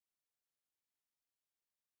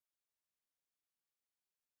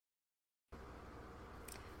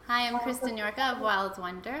Hi, I'm Kristen Yorka of Wild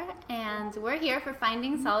Wonder, and we're here for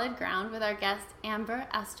Finding Solid Ground with our guest Amber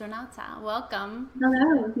Astronauta. Welcome.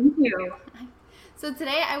 Hello, thank you. So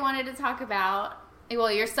today I wanted to talk about,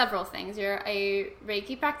 well, you're several things. You're a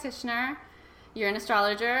Reiki practitioner, you're an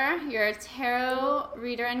astrologer, you're a tarot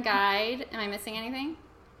reader and guide. Am I missing anything?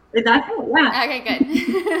 Is that it? Yeah.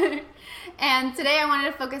 Okay, good. And today I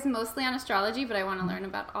wanted to focus mostly on astrology, but I want to learn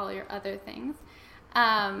about all your other things.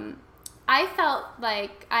 I felt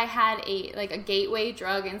like I had a gateway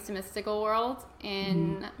drug into mystical world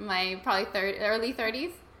in my probably early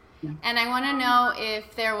 30s. Yeah. And I want to know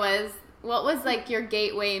if there was, what was like your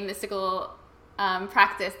gateway mystical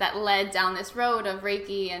practice that led down this road of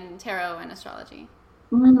Reiki and tarot and astrology?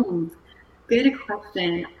 Mm, Good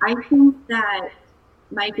question. I think that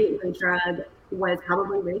my gateway drug was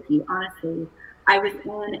probably Reiki, honestly. I was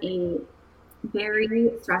in a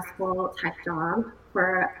very stressful tech job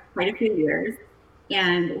for quite a few years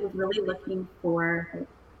and was really looking for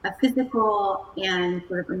a physical and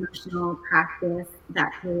sort of emotional practice that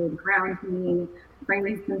could ground me, bring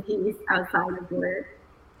me some peace outside of work.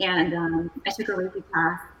 And I took a Reiki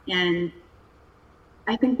class, and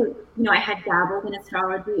I think that, I had dabbled in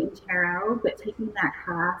astrology and tarot, but taking that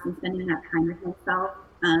class and spending that time with myself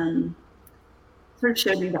sort of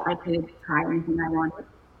showed me that I could try anything I wanted.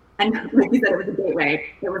 And like you said, it was a gateway.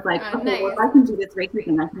 It was like, Oh, okay, well, if nice. I can do this Reiki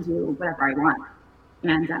thing, I can do whatever I want.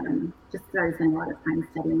 And just started spending a lot of time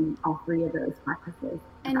studying all three of those practices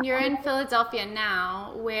at And that you're point. in Philadelphia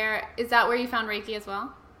now. Where is that where you found Reiki as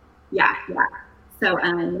well? Yeah, yeah. So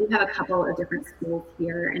we have a couple of different schools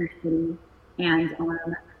here in the city, and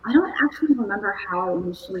I don't actually remember how I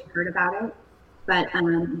initially heard about it, but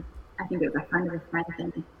I think it was a friend of a friend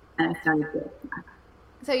thing, and I started with it.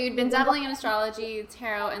 So you'd been dabbling in astrology,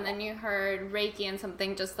 tarot, and then you heard Reiki and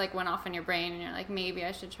something just like went off in your brain and you're like, maybe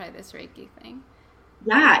I should try this Reiki thing.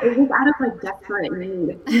 Yeah, it was out of like desperate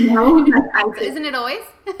need, Like I So just, isn't it always?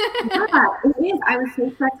 yeah, it is. I was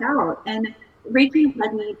so stressed out, and Reiki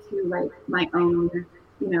led me to like my own,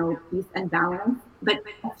 peace and balance. But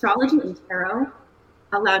astrology and tarot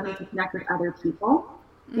allowed me to connect with other people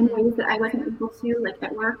in Hmm. ways that I wasn't able to, like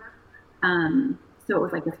at work. So it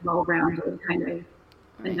was like this well-rounded kind of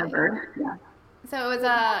Right. endeavor. Yeah, So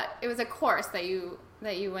it was a course that you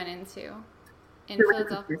went into in there was a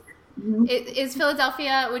Philadelphia. purpose. Mm-hmm. Is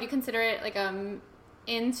Philadelphia? Would you consider it like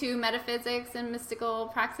into metaphysics and mystical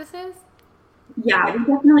practices? Yeah, we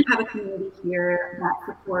definitely have a community here that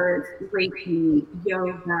supports Reiki,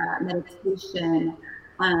 yoga, meditation,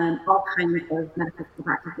 all kinds of metaphysical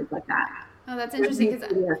practices like that. Oh, that's There's interesting new because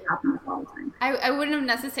studios happening all the time. I wouldn't have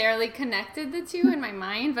necessarily connected the two in my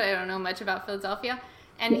mind, but I don't know much about Philadelphia.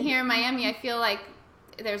 And Yeah. here in Miami, I feel like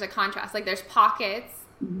there's a contrast. Like there's pockets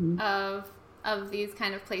Mm-hmm. of these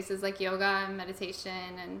kind of places like yoga and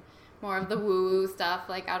meditation and more of the woo woo stuff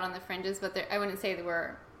like out on the fringes. But I wouldn't say they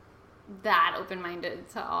were that open minded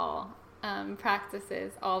to all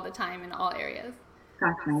practices all the time in all areas.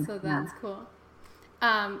 Gotcha. So Yeah. that's cool.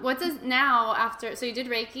 What does now after? So you did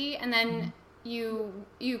Reiki, and then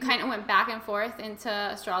you kind of went back and forth into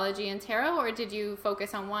astrology and tarot, or did you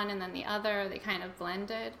focus on one and then the other? They kind of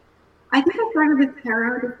blended. I think I started with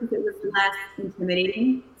tarot just because it was less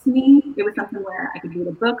intimidating to me. It was something where I could read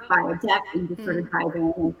a book, buy a deck, and just sort Mm. of dive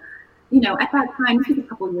in. And, at that time, this was a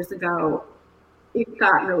couple of years ago, it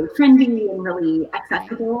got really trendy and really Right.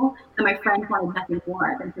 accessible. And my friends wanted nothing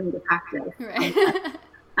more than for me to practice on them. Right.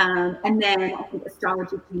 And then I think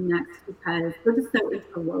astrology came next because they're just so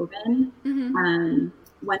interwoven. Hmm.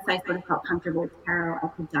 Once I sort of felt comfortable with tarot, I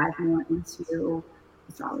could dive more into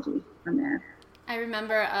astrology from there. I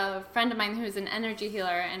remember a friend of mine who's an energy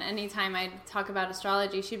healer, and anytime I'd talk about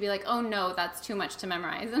astrology, she'd be like, "Oh no, that's too much to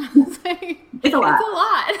memorize," and I was like, It's a "It's lot. a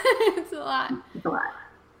lot. It's a lot. It's a lot.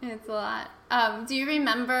 It's a lot." Do you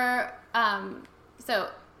remember? So,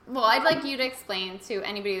 well, I'd like you to explain to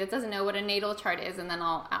anybody that doesn't know what a natal chart is, and then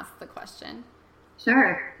I'll ask the question.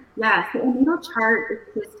 Sure. Yeah. So a natal chart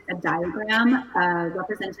is just a diagram, a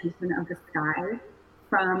representation of the sky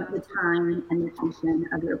from the time and location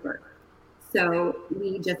of your birth. So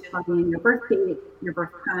we just plug in your birth date, your birth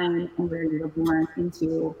time, and where you were born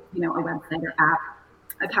into, a website or app,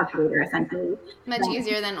 a calculator essentially. Much That,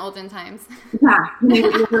 easier than olden times. yeah,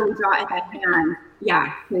 you literally draw it by hand.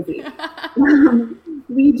 Yeah, crazy.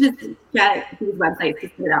 We just get these websites to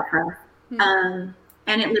spit it out for us.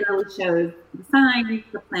 And it literally shows the signs,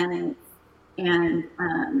 the planets, and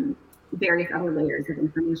various other layers of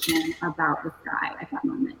information about the sky at that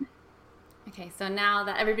moment. Okay, so now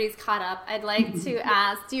that everybody's caught up, I'd like to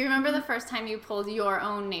ask, do you remember the first time you pulled your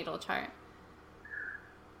own natal chart?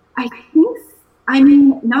 I think I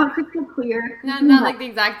mean, not crystal clear. Not like the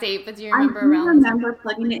exact date, but do you remember around? I remember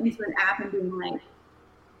plugging it into an app and being like,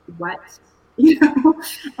 what? You know?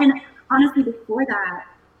 And honestly, before that,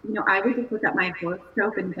 you know, I would just look at my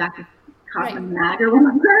horoscope and back of Cosmic Mag or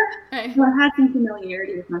whatever. Right. So I had some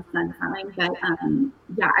familiarity with my sun sign, but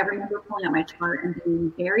yeah, I remember pulling out my chart and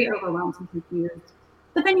being very overwhelmed and confused.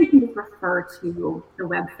 But then you can just refer to the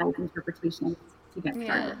website's interpretations to get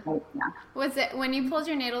started. Right? Yeah. Was it when you pulled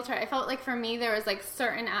your natal chart? I felt like for me there was like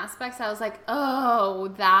certain aspects I was like, oh,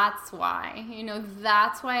 that's why. You know,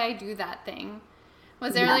 that's why I do that thing.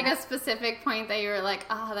 Was there like a specific point that you were like,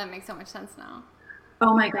 oh, that makes so much sense now?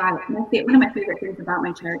 Oh my God. One of my favorite things about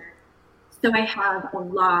my chart. So I have a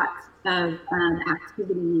lot of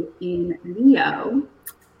activity in Leo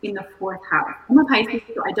in the 4th house. I'm a Pisces,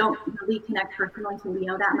 so I don't really connect personally to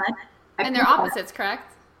Leo that much. And they're opposites,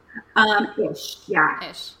 correct? Ish, yeah.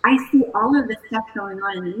 Ish. I see all of this stuff going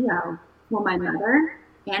on in Leo. Well, my mother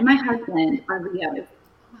and my husband are Leos.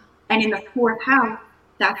 And in the 4th house,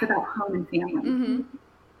 that's about home and family. Mm-hmm.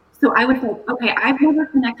 So I was like, okay, I've never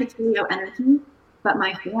connected to Leo energy, but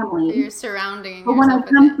my family. You're surrounding but when I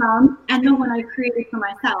come from, and the one I created for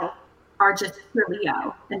myself are just pure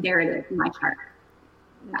Leo. And there it is in my chart.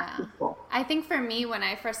 Yeah. Cool. I think for me, when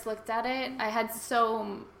I first looked at it, I had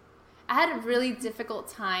a really difficult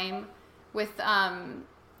time with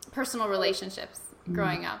personal relationships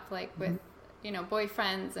growing up, like with, you know,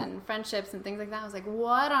 boyfriends and friendships and things like that. I was like,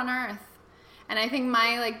 what on earth? And I think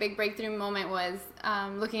my like big breakthrough moment was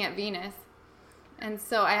looking at Venus. And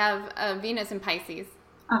so I have a Venus in Pisces.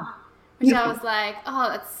 Oh, which I was like, oh,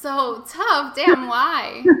 that's so tough. Damn,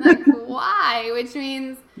 why? Like, why? Which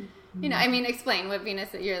means, you know, I mean, explain what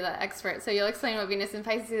Venus, you're the expert, so you'll explain what Venus in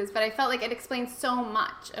Pisces is, but I felt like it explains so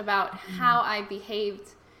much about how I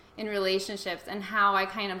behaved in relationships and how I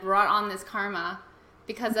kind of brought on this karma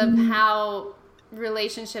because of how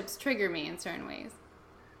relationships trigger me in certain ways.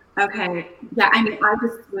 Okay. Yeah, I mean, I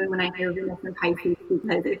just swoon when I hear Venus in Pisces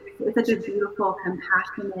because it's such a beautiful,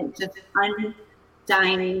 compassionate, just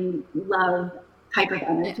undying love type of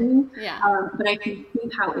energy. Yeah. But I can see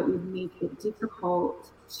how it would make it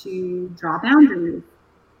difficult to draw boundaries,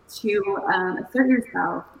 to assert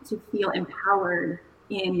yourself, to feel empowered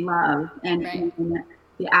in love and in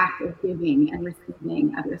the act of giving and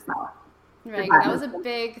receiving of yourself. Right. That was a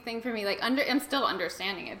big thing for me. Like, I'm still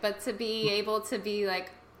understanding it, but to be able to be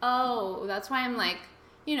like, oh, that's why I'm like,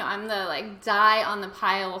 you know, I'm the like die on the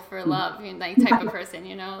pile for love, you know, like type of person,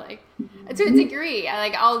 you know, like to a degree.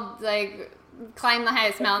 I'll like climb the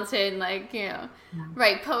highest mountain, like, you know,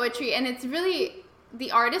 write poetry, and it's really. The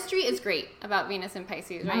artistry is great about Venus and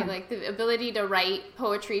Pisces, right? Like the ability to write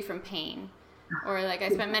poetry from pain. Or like I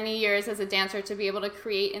spent many years as a dancer to be able to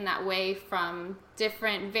create in that way from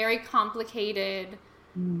different, very complicated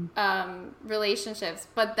relationships.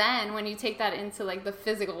 But then when you take that into like the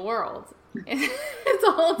physical world, it's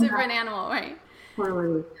a whole different animal, right?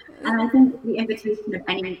 Totally. And I think the invitation of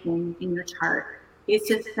anything in your chart is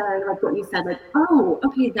just like what you said, like, oh,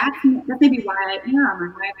 okay, that's maybe why I am or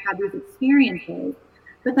why I've had these experiences.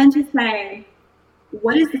 But then to say,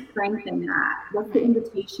 what is the strength in that? What's the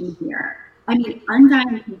invitation here? I mean,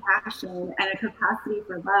 undying compassion and a capacity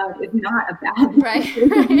for love is not a bad thing. Right.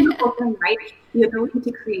 It's a beautiful thing, right? The ability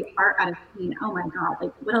to create art out of pain. Oh my God,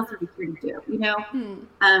 like what else are we here to do? You know?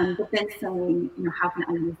 But then saying, you know, how can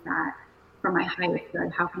I use that for my highest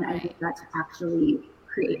good? How can I use that to actually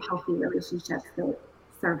create healthy relationships that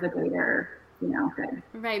serve the greater, you know, good.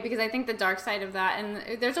 Right, because I think the dark side of that,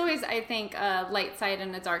 and there's always, I think, a light side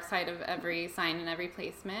and a dark side of every sign and every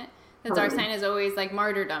placement. The dark sign is always like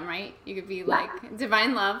martyrdom, right? You could be like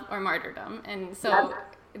divine love or martyrdom. And so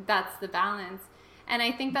that's the balance. And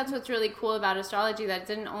I think that's what's really cool about astrology, that it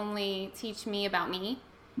didn't only teach me about me,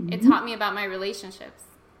 it taught me about my relationships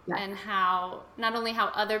and how, not only how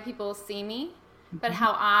other people see me, but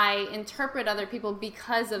how I interpret other people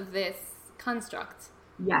because of this construct.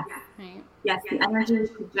 Yes. Right. Yes, the energy you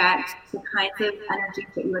project, the kinds of energies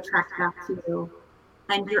that you attract back to you,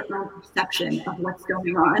 and your own perception of what's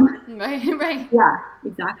going on. Right. Yeah,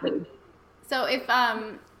 exactly. So if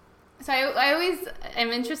so I always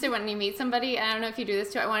am interested when you meet somebody, and I don't know if you do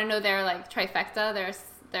this too, I want to know their like trifecta,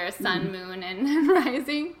 their sun, moon, and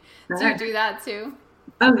rising. Do you do that too?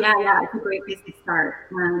 Oh yeah, it's a great place to start.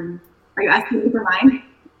 Are you asking me for mine?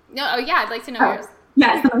 No, I'd like to know yours.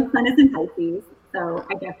 Yeah, so my sun is in Pisces, so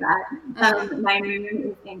I get that. My moon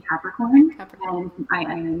is in Capricorn, and I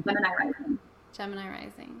am Gemini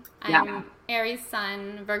rising. I'm Aries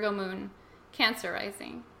sun, Virgo moon, Cancer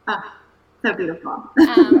rising. Oh, so beautiful.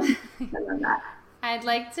 I love that. I'd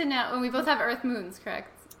like to know, we both have Earth moons,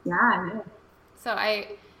 correct? Yeah. So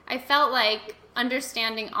I felt like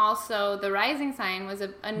understanding also the rising sign was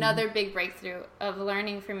another big breakthrough of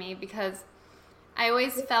learning for me, because I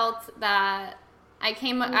always felt that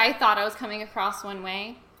I thought I was coming across one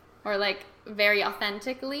way, or like very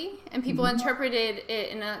authentically, and people interpreted it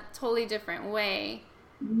in a totally different way,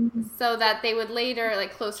 so that they would later,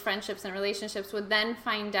 like close friendships and relationships, would then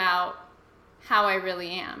find out how I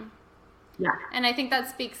really am. Yeah. And I think that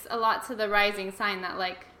speaks a lot to the rising sign, that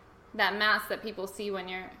like that mask that people see when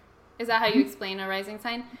you're, is that how you explain a rising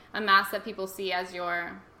sign? A mask that people see as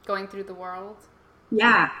you're going through the world?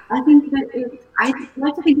 Yeah, I think that I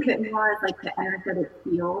like to think of it more as like the energetic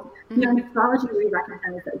field. You know, in astrology, we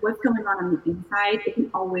recognize that what's going on the inside isn't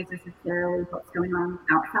always necessarily what's going on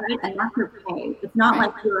the outside, and that's okay. It's not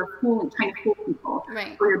like you're trying to fool people,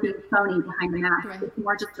 or you're being phony behind the mask. It's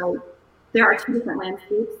more just like there are two different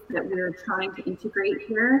landscapes that we're trying to integrate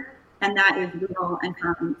here, and that is real and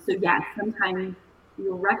fun. So yes, sometimes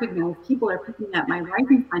you'll recognize people are picking up my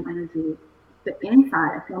rising sign energy, but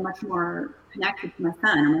inside I feel much more connected to my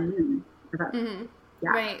sun and my moon. Yeah.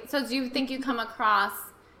 Right. So do you think you come across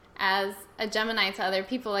as a Gemini to other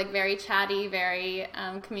people, like very chatty, very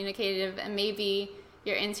communicative, and maybe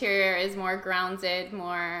your interior is more grounded,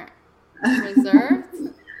 more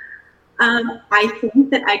reserved? I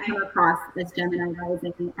think that I come across as Gemini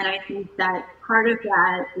rising, and I think that part of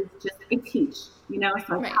that is just I teach, you know,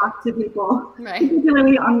 so I talk to people,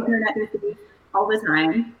 particularly on the internet these days, all the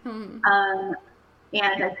time.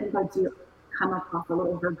 And I think I do come across a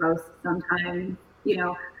little verbose sometimes, you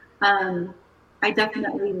know. I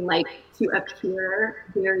definitely like to appear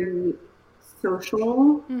very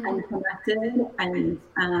social and connected and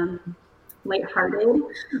lighthearted.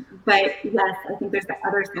 But yes, I think there's the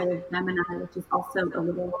other side of Gemini, which is also a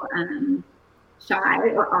little shy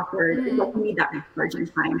or awkward. It's like you need that virgin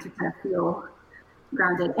time to kind of feel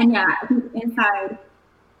grounded. And yeah, I think inside,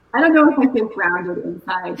 I don't know if I feel grounded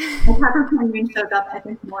inside. The Capricorn moon shows up, I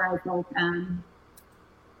think, more as like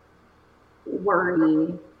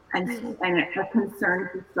worry and a concern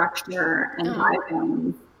for structure and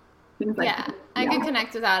diagrams, things like that. I could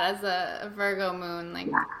connect with that as a Virgo moon. Like,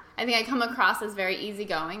 I think I come across as very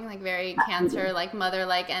easygoing, like very Cancer, like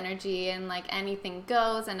mother-like energy, and like anything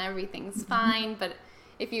goes and everything's fine. But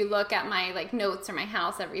if you look at my like notes or my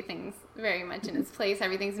house, everything's very much in its place.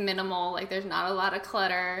 Everything's minimal. Like there's not a lot of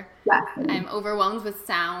clutter. I'm overwhelmed with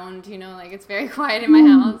sound, you know, like it's very quiet in my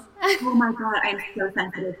house. Oh my God, I'm so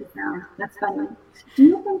sensitive to sound. That's funny. Do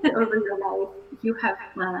you think that over your life you have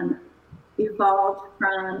evolved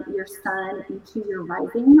from your sun into your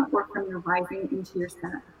rising, or from your rising into your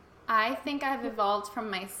sun? I think I've evolved from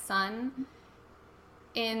my sun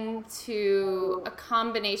into a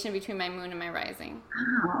combination between my moon and my rising.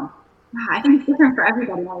 Wow. I think it's different for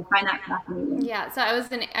everybody. I find that fascinating. Yeah, so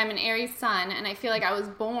I'm an Aries sun, and I feel like I was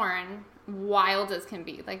born wild as can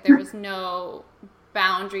be. Like there was no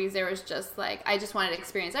boundaries. There was just like, I just wanted to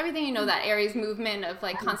experience everything. You know, that Aries movement of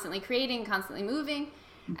like constantly creating, constantly moving.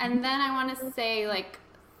 And then I want to say like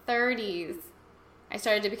 30s, I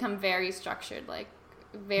started to become very structured, like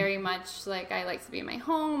very much like I like to be in my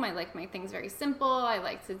home. I like my things very simple. I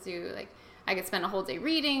like to do like, I could spend a whole day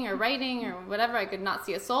reading or writing or whatever. I could not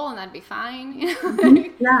see a soul and that'd be fine. You know?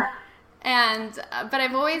 Yeah. And, but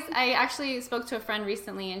I actually spoke to a friend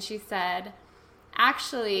recently, and she said,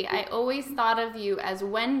 actually, I always thought of you as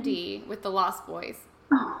Wendy with the Lost Boys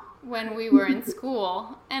when we were in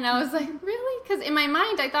school. And I was like, really? Because in my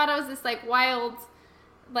mind, I thought I was this like wild,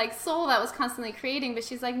 like soul that was constantly creating. But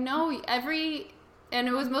she's like, no, and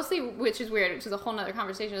it was mostly, which is weird, which is a whole nother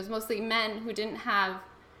conversation. It was mostly men who didn't have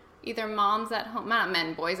either moms at home, not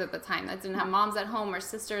men, boys at the time, that didn't have moms at home or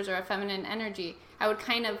sisters or a feminine energy. I would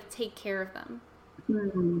kind of take care of them.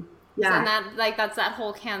 Yeah. So, and that, like, that's that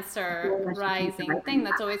whole Cancer rising thing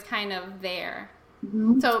that's always kind of there.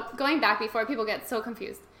 So going back before people get so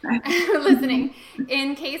confused listening,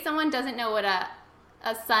 in case someone doesn't know what a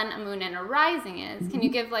sun, a moon, and a rising is, can you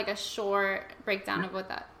give like a short breakdown of what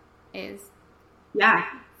that is? Yeah.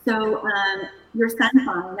 So your sun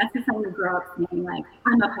sign, that's the sign you grow up saying, like,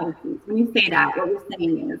 I'm a Pisces. When you say that, what you're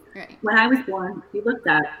saying is, when I was born, if you looked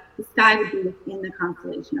up, the sky would be within the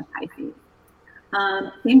constellation of Pisces.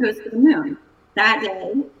 Same goes for the moon. That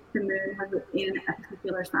day, the moon was within a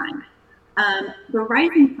particular sign. The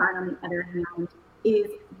rising sign, on the other hand,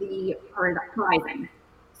 is the horizon.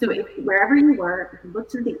 So if wherever you were, if you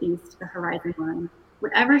looked to the east, the horizon line,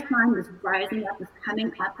 whatever sign was rising up, was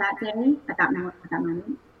coming up that day, at that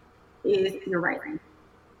moment, is your rising.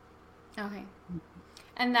 Okay.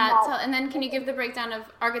 And and then can you give the breakdown of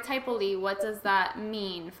archetypally, what does that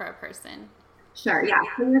mean for a person? Sure, yeah.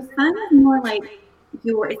 So your sun is more like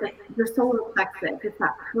your solar plexus. It's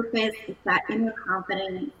that purpose. It's that inner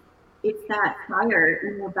confidence. It's that fire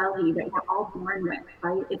in your belly that we're all born with,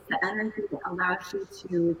 right? It's the energy that allows you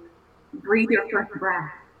to breathe your first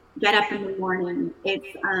breath, get up in the morning. It's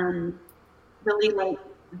really like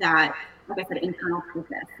that, like I said, internal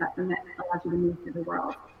purpose, that thing that allows you to move through the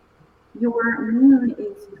world. Your moon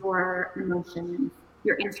is your emotions,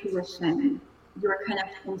 your intuition, your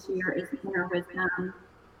connection to your inner wisdom,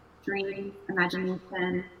 dreams,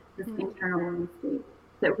 imagination, this internal landscape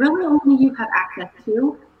that really only you have access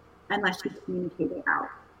to unless you communicate it out.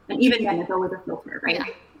 And even then, it's always a filter,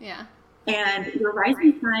 right? Yeah. And your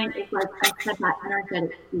rising sign is, like I said, that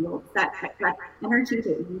energetic field, that energy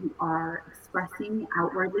that you are expressing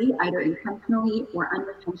outwardly, either intentionally or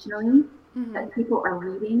unintentionally, that people are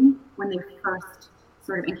reading when they first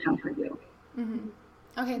sort of encounter you.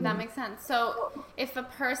 Okay, that makes sense. So if a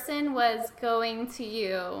person was going to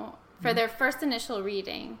you for their first initial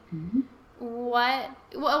reading, what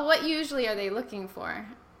usually are they looking for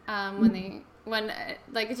when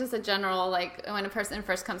like it's just a general, like when a person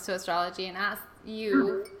first comes to astrology and asks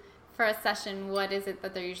you for a session, what is it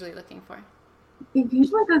that they're usually looking for? It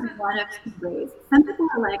usually goes one of two ways. Some people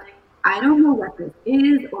are like, I don't know what this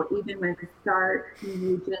is or even where to start. Can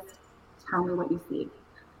you just tell me what you see?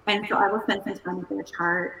 And so I will spend some time with their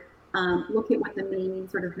chart, look at what the main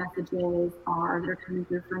sort of messages are that are coming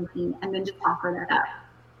through for me, and then just offer that up.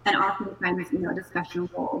 And oftentimes, discussion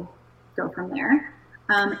will go from there.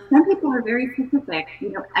 Some people are very specific.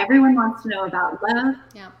 Everyone wants to know about love,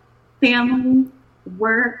 family,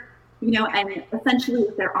 work, and essentially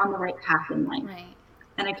if they're on the right path in life. Right.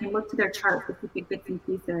 And I can look to their chart, specific bits and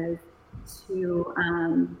pieces, to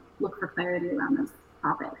look for clarity around those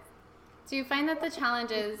topics. Do you find that the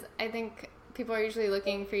challenge is, I think people are usually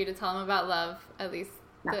looking for you to tell them about love, at least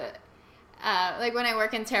like when I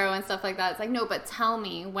work in tarot and stuff like that, it's like, no, but tell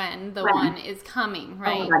me when the one is coming,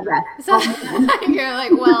 right? Oh my God, yes. So you're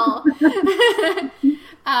like, well,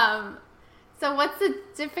 so what's the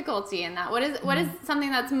difficulty in that? What is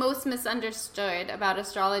something that's most misunderstood about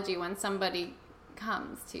astrology when somebody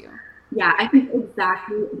comes to you? Yeah, I think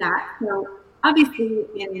exactly that. So obviously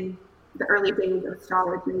in the early days of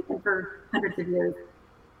astrology and for hundreds of years,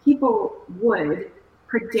 people would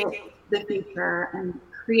predict the future and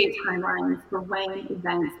create timelines for when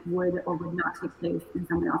events would or would not take place in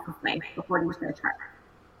someone else's life according to their chart.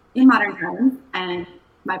 In modern times, and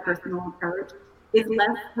my personal approach is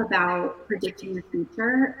less about predicting the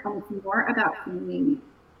future, and it's more about saying,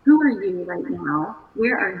 who are you right now?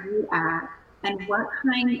 Where are you at? And what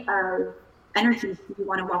kind of energies do you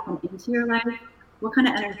want to welcome into your life? What kind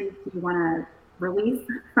of energies do you want to release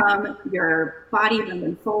from your body, mind,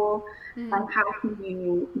 and soul? And how can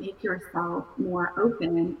you make yourself more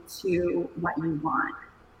open to what you want?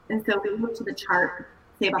 And so we look to the chart,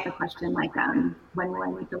 say about the question like, when will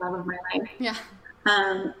I meet the love of my life? Yeah.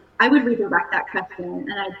 I would redirect that question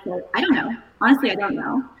and I'd say, I don't know. Honestly, I don't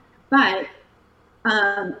know. But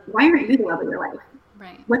why aren't you the love of your life?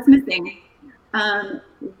 Right. What's missing?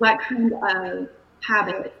 What kind of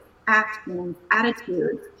habits, actions,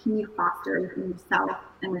 attitudes can you foster within yourself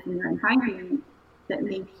and within your environment that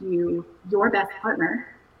make you your best partner,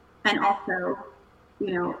 and also,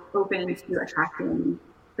 open to attracting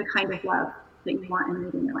the kind of love that you want and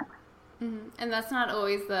need in your life? And that's not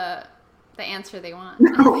always the answer they want.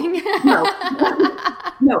 No.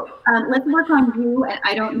 Let's work on you, and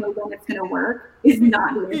I don't know when it's going to work is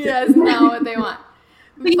not the answer. Yes, not what they want.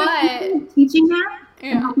 But teaching that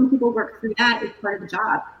and helping people work through that is part of the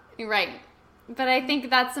job. Right. But I think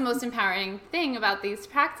that's the most empowering thing about these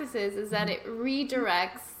practices is that it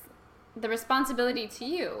redirects the responsibility to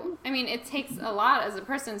you. I mean, it takes a lot as a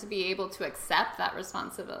person to be able to accept that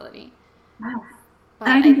responsibility. Yes. But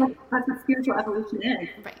and I think that's what spiritual evolution is.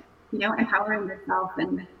 Right. Empowering yourself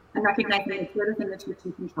and recognizing it's within that you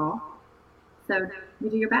can control. So you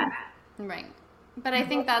do your best. Right. But I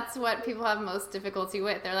think that's what people have most difficulty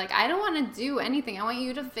with. They're like, I don't want to do anything. I want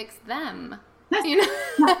you to fix them. Yes.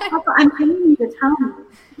 I'm paying you to tell me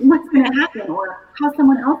what's going to happen or how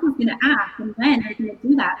someone else is going to act and when they're going to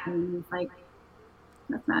do that. And it's like,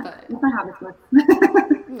 that's not how this works.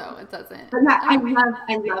 No, it doesn't. But yeah, I love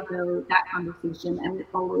though that conversation, and it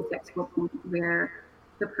always gets to a point where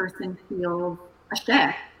the person feels a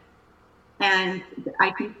shift. And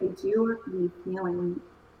I think they do leave feeling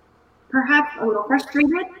perhaps a little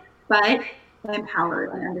frustrated, but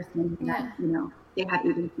empowered and understanding that, they have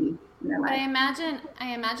agency in their life. But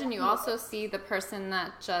I imagine you also see the person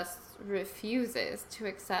that just refuses to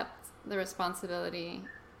accept the responsibility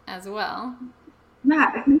as well.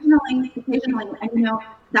 Yeah, occasionally, and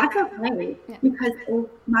that's okay, Yeah. because if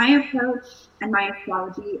my approach and my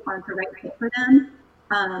astrology aren't the right fit for them,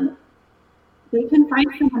 um, they can find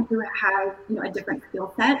someone who has, a different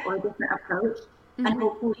skill set or a different approach, and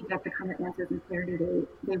hopefully get the kind of answers and clarity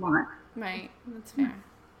they want. Right, that's fair.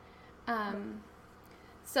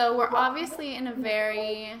 So we're obviously in a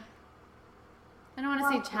very, I don't want to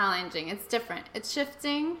say challenging, it's different. It's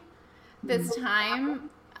shifting this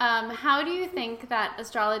time. How do you think that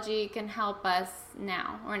astrology can help us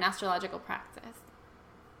now, or an astrological practice?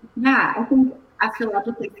 Yeah, I think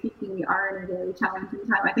astrologically speaking, we are in a very challenging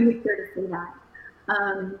time. I think it's fair to say that.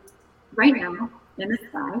 Right now, in the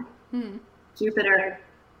sky, Jupiter,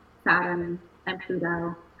 Saturn, and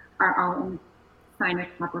Pluto are all in the sign of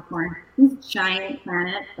Capricorn. These giant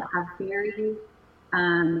planets that have very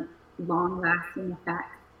long-lasting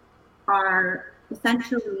effects are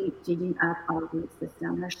essentially digging up our root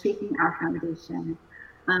system. They're shaking our foundation.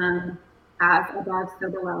 As above, so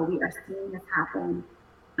below. We are seeing this happen.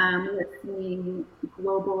 We are seeing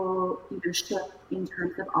global shift in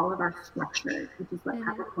terms of all of our structures, which is what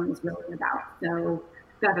Capricorn is really about. So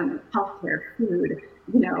government, healthcare, food,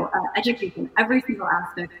 education, every single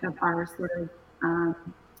aspect of our sort of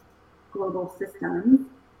global systems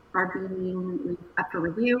are being up for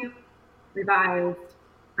review, revised,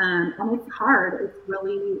 and it's hard. It's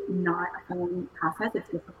really not a fun process. It's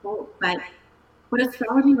difficult. But what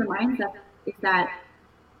astrology reminds us is that,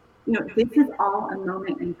 this is all a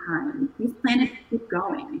moment in time. These planets keep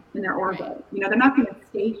going in their orbit. They're not going to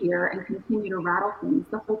stay here and continue to rattle things.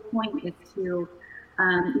 The whole point is to,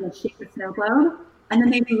 shake the snow globe, and then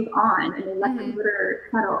they move on and they let the water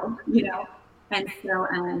settle, And so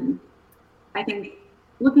I think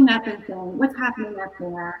looking up and saying, what's happening up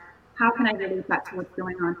there? How can I relate that to what's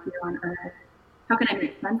going on here on Earth? How can I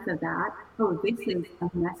make sense of that? Oh, this is a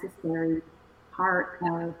necessary part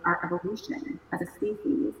of our evolution as a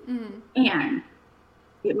species, and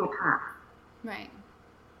it will pass. Right.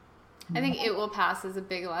 I think it will pass is a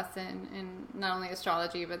big lesson in not only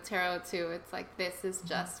astrology, but tarot too. It's like, this is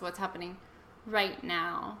just what's happening right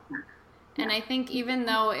now. And I think even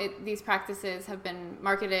though these practices have been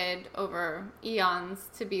marketed over eons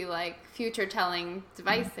to be like future-telling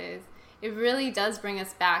devices, it really does bring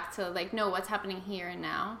us back to like, no, what's happening here and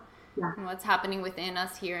now, and what's happening within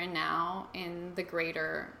us here and now in the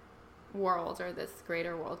greater world, or this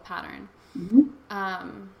greater world pattern,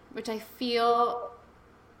 which I feel,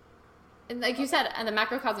 like you said, the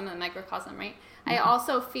macrocosm and the microcosm, right? I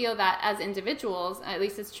also feel that as individuals, at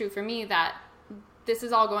least it's true for me, that this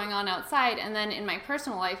is all going on outside, and then in my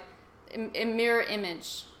personal life, a mirror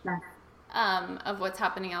image of what's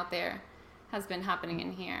happening out there has been happening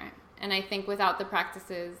in here. And I think without the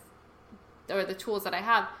practices or the tools that I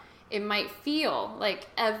have, it might feel like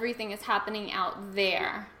everything is happening out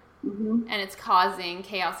there, and it's causing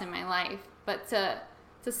chaos in my life. But to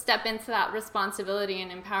step into that responsibility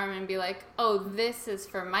and empowerment and be like, oh, this is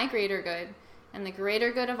for my greater good and the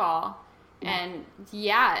greater good of all. And it's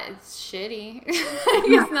shitty.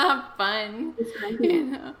 It's not fun. It's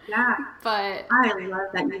crazy. Yeah. But I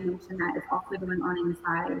love that you mentioned that it's also going on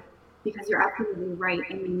inside, because you're absolutely right.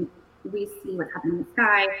 I mean, we see what's happening in the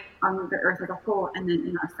sky, on the earth as a whole, and then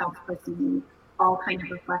in ourselves personally, all kind of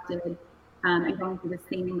reflected and going through the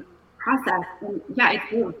same process. And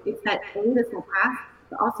it's both. It's that A, this will pass,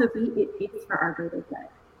 but also B, it is for our greater good.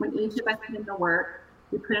 When each of us put in the work,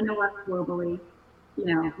 we put in the work globally,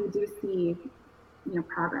 we do see,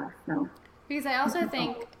 progress. So, because I also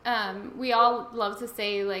think we all love to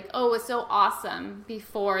say like, oh, it's so awesome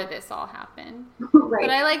before this all happened. Right. But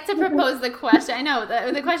I like to propose the question. I know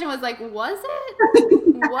the question was like, was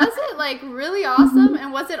it like really awesome?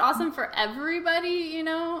 And was it awesome for everybody,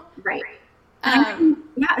 Right.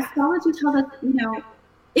 Astrology tells us,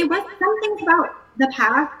 it was some things about the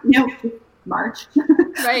past, March.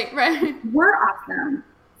 Right. Were awesome.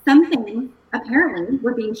 Some things apparently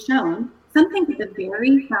were being shown. Some things at the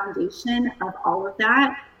very foundation of all of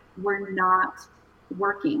that were not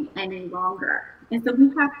working any longer. And so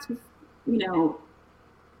we have to,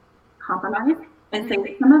 compromise and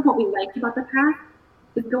say some of what we liked about the past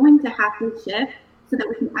is going to have to shift so that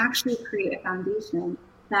we can actually create a foundation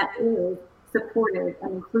that is supportive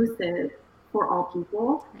and inclusive for all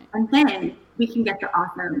people. And then we can get the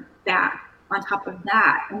awesome back on top of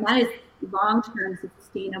that. And that is long-term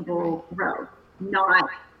sustainable growth, not,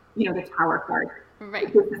 the tower card.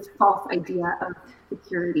 Right. With this false idea of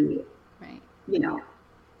security. Right.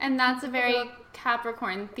 And that's a very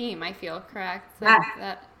Capricorn theme, I feel, correct?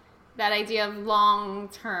 Yes. That idea of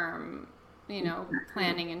long-term,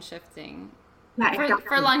 planning and shifting. Yeah, exactly.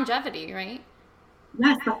 For longevity, right?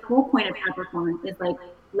 yes, the whole point of Capricorn is like,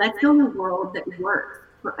 let's build a world that works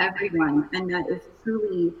for everyone and that is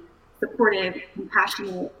truly supportive,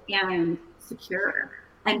 compassionate, and secure.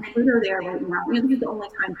 And Pluto there right now, this is the only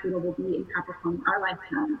time Pluto will be in Capricorn in our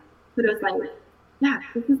lifetime. Pluto's like, yeah,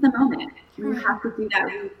 this is the moment. You have to do that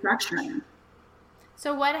restructuring.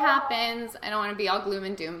 So what happens, I don't want to be all gloom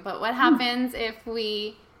and doom, but what happens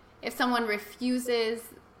if someone refuses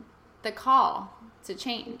the call to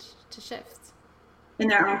change, to shift? In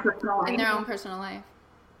their own personal life? In their own personal life.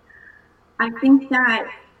 I think that,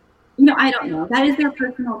 I don't know. That is their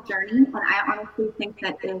personal journey. And I honestly think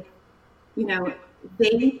that if,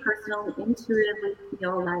 they personally, intuitively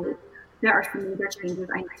feel like there are some major changes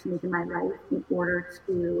I need to make in my life in order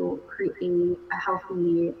to create a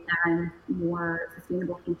healthy and more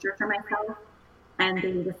sustainable future for myself, and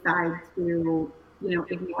they decide to,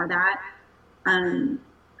 ignore that,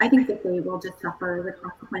 I think that they will just suffer the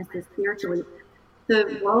consequences spiritually.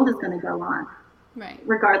 The world is going to go on, right?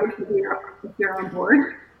 Regardless if you're on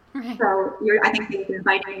board. Right. So I think they're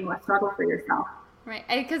inviting you a struggle for yourself. Right,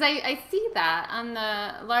 because I see that on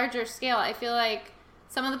the larger scale. I feel like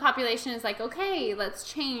some of the population is like, okay, let's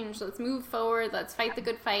change, let's move forward, let's fight the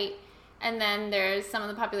good fight. And then there's some of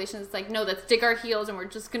the population that's like, no, let's dig our heels and we're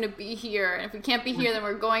just going to be here. And if we can't be here, then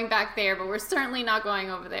we're going back there, but we're certainly not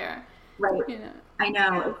going over there. Right. I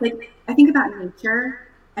know. It's like, I think about nature,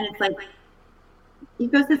 and it's like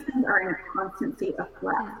ecosystems are in a constant state of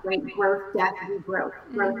flux, right? Growth, death, regrowth,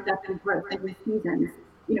 growth, death, regrowth, and with seasons.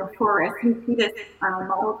 Forests, we see this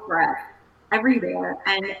model for us everywhere.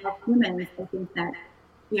 And as humans, I think that,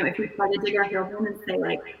 if we try to dig our heels in and say,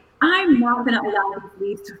 like, I'm not going to allow these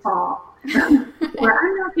leaves to fall, or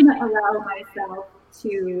I'm not going to allow myself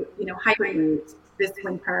to, hibernate this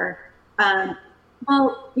winter.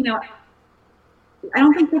 Well, I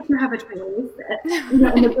don't think that you have a choice, in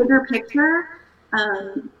the bigger picture.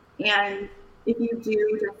 And if you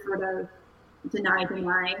do just sort of deny,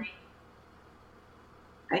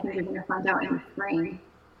 I think you're going to find out in the spring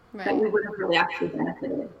that you would have really actually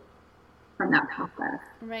benefited from that process.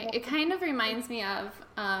 Right. It kind of reminds me of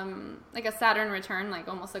like a Saturn return, like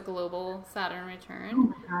almost a global Saturn return.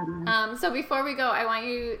 Oh my God, so before we go, I want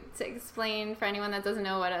you to explain for anyone that doesn't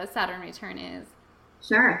know what a Saturn return is.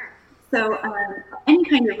 Sure. So any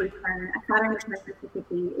kind of return, a Saturn return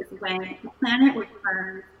specifically, is when the planet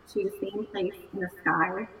returns to the same place in the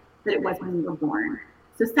sky that it was when you were born.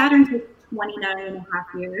 So Saturn takes 29 and a half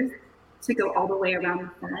years to go all the way around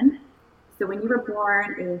the sun. So when you were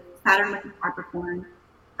born, if Saturn was in Capricorn,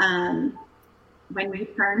 when you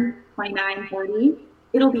turn 29, 30,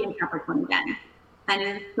 it'll be in Capricorn again. And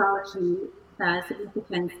in astrology, the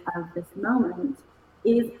significance of this moment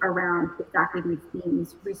is around exactly these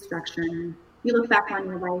themes, restructuring. You look back on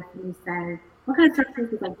your life and you say, what kind of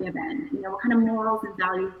structures was I given? What kind of morals and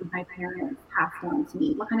values did my parents pass on to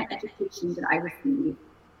me? What kind of education did I receive?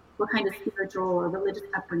 What kind of spiritual or religious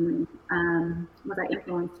upbringing was I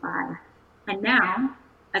influenced by? And now,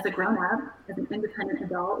 as a grown-up, as an independent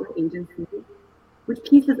adult with agency, which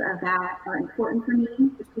pieces of that are important for me?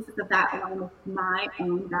 Which pieces of that align with my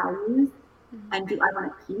own values? And do I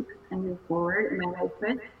want to keep and move forward in my life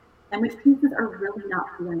with? And which pieces are really not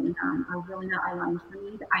for me, are really not aligned for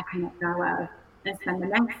me, that I can let go of and spend the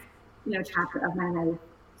next, chapter of my life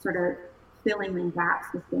sort of filling in gaps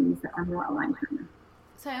with things that are more aligned for me.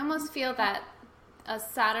 So I almost feel that a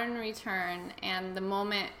Saturn return and the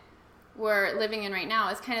moment we're living in right now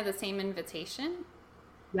is kind of the same invitation.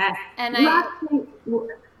 Yes. And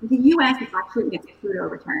the U.S. is actually in its Pluto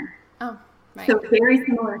return. Oh, right. So very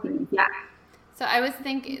similar things, yeah. So I always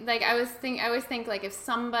think like if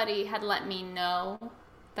somebody had let me know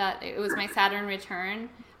that it was my Saturn return,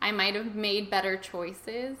 I might have made better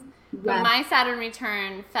choices. Yes. But my Saturn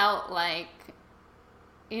return felt like,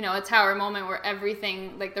 a tower moment where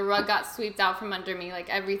everything, like the rug got swept out from under me, like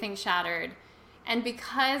everything shattered. And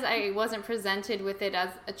because I wasn't presented with it as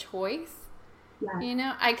a choice,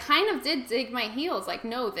 yes. I kind of did dig my heels, like,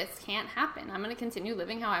 no, this can't happen. I'm going to continue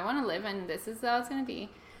living how I want to live, and this is how it's going to be.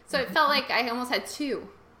 So it felt like I almost had two,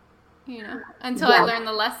 until I learned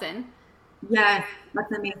the lesson. Yes,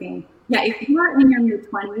 that's amazing. Yeah, if you are in your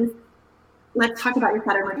mid-20s, let's talk about your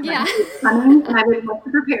Saturn return. Yeah. It's coming, and I would love to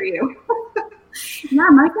prepare you. Yeah,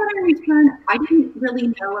 my Saturn return, I didn't really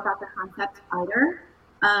know about the concept either.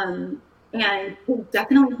 And it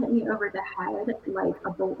definitely hit me over the head like a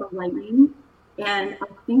bolt of lightning. And I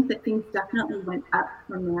think that things definitely went up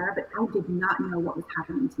from there, but I did not know what was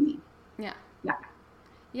happening to me. Yeah. Yeah.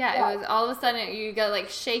 Yeah, it was all of a sudden you got like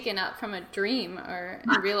shaken up from a dream or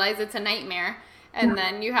you realize it's a nightmare. And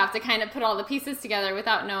then you have to kind of put all the pieces together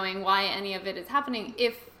without knowing why any of it is happening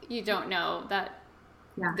if you don't know that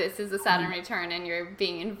Yeah. this is the Saturn return and you're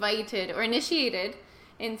being invited or initiated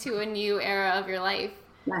into a new era of your life.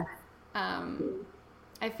 Yes.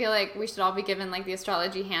 I feel like we should all be given like the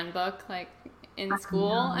astrology handbook, like in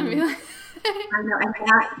school, and be like, I know, and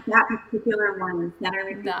that particular one, Saturn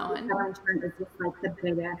return, is just like the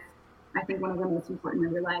biggest. I think one of the most important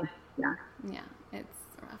of your life. Yeah. Yeah, it's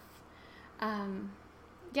rough.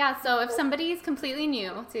 Yeah, so if somebody is completely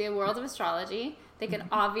new to the world of astrology, they can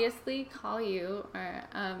obviously call you. Or,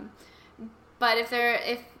 but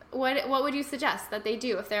what would you suggest that they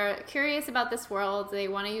do if they're curious about this world? They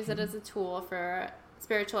want to use it as a tool for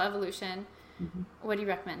spiritual evolution. What do you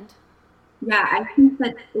recommend? Yeah, I think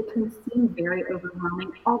that it can seem very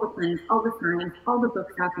overwhelming. All the planets, all the signs, all the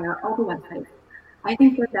books out there, all the websites. I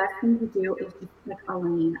think the best thing to do is just pick a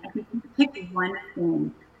lane. I think you pick one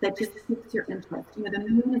thing that just piques your interest. You know, the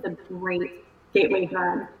moon is a great gateway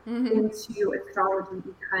drug into astrology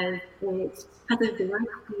because it has a very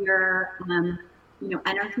clear,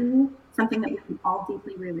 energy, something that we can all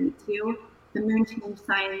deeply relate to. The moon changes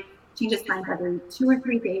signs every 2 or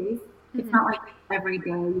 3 days. It's not like every day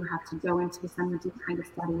you have to go into some deep kind of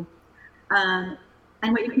study. And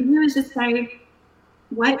what you can do is just say,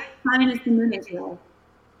 what sign is the moon into?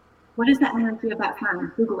 What is the energy of that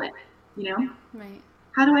sign? Google it, Right.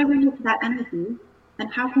 How do I relate to that energy?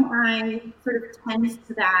 And how can I sort of tend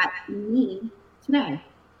to that me today?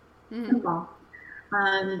 Simple.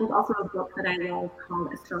 There's also a book that I love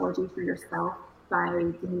called Astrology for Yourself by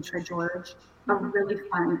Demetra George. A really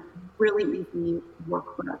fun, really easy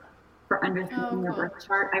workbook for understanding your birth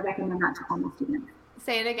chart. I recommend that to all my students.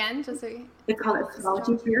 Say it again, just so you... It's called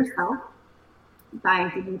Astrology for Yourself by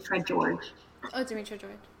Demetra George. Oh, Demetra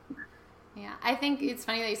George. Yeah, I think it's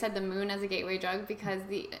funny that you said the moon as a gateway drug, because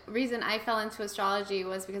the reason I fell into astrology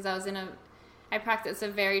was because I practiced a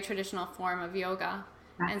very traditional form of yoga.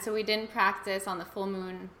 And so we didn't practice on the full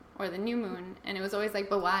moon or the new moon. And it was always like,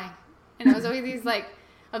 but why? And it was always these like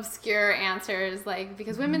obscure answers, like,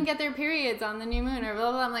 because women get their periods on the new moon or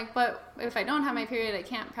blah, blah, blah. I'm like, but if I don't have my period, I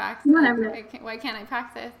can't practice. Why can't I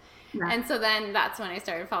practice? Yeah. And so then that's when I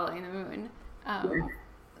started following the moon.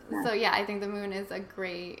 So yeah, I think the moon is a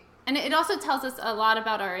great, and it also tells us a lot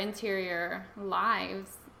about our interior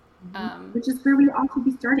lives. Which is where we ought to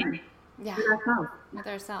be starting. Yeah. With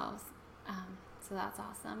ourselves. So that's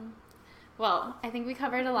awesome. Well, I think we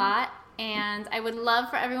covered a lot, and I would love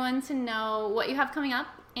for everyone to know what you have coming up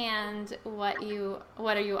and what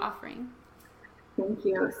are you offering. Thank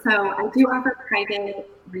you. So I do offer private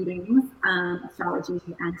readings, astrology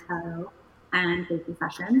and tarot, and weekly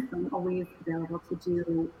sessions. So I'm always available to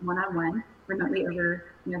do one-on-one remotely over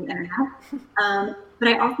the internet. But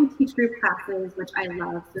I also teach group classes, which I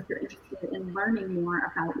love. So if you're interested in learning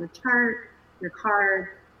more about your chart, your cards,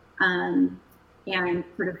 and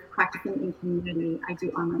sort of practicing in community, I do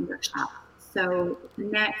online workshops. So the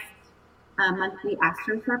next monthly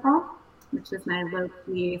Astro Circle, which is my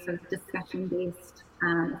low-key sort of discussion-based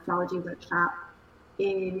astrology workshop,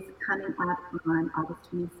 is coming up on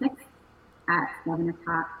August 26th at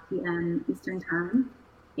 7:00 p.m. Eastern Time.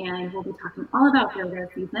 And we'll be talking all about Virgo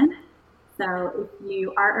season. So if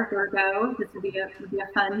you are a Virgo, this would be a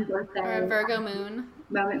fun birthday. Or a Virgo moon.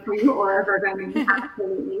 Moment for you, or a Virgo moon,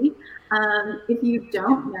 absolutely. If you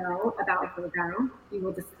don't know about Virgo, you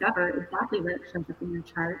will discover exactly where it shows up in your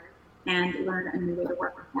chart and learn a new way to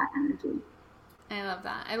work with that energy. I love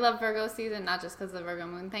that. I love Virgo season, not just because of the Virgo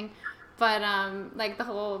moon thing, but like the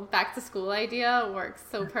whole back to school idea works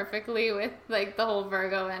so perfectly with like the whole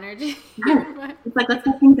Virgo energy. Right. It's like, let's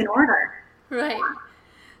get things in order. Right. Yeah.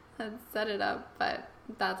 Let's set it up, but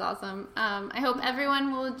that's awesome. I hope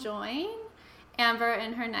everyone will join Amber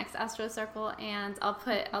in her next Astro Circle, and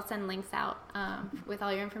I'll send links out with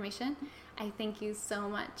all your information. I thank you so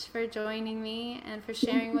much for joining me and for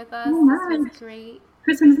sharing with us. This was great.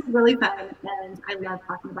 Christmas is really fun, and I love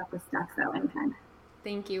talking about this stuff, so anytime.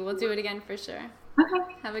 Thank you. We'll do it again for sure.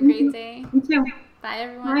 Okay. Have a great day. You too. Bye,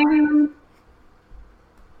 everyone. Bye, everyone.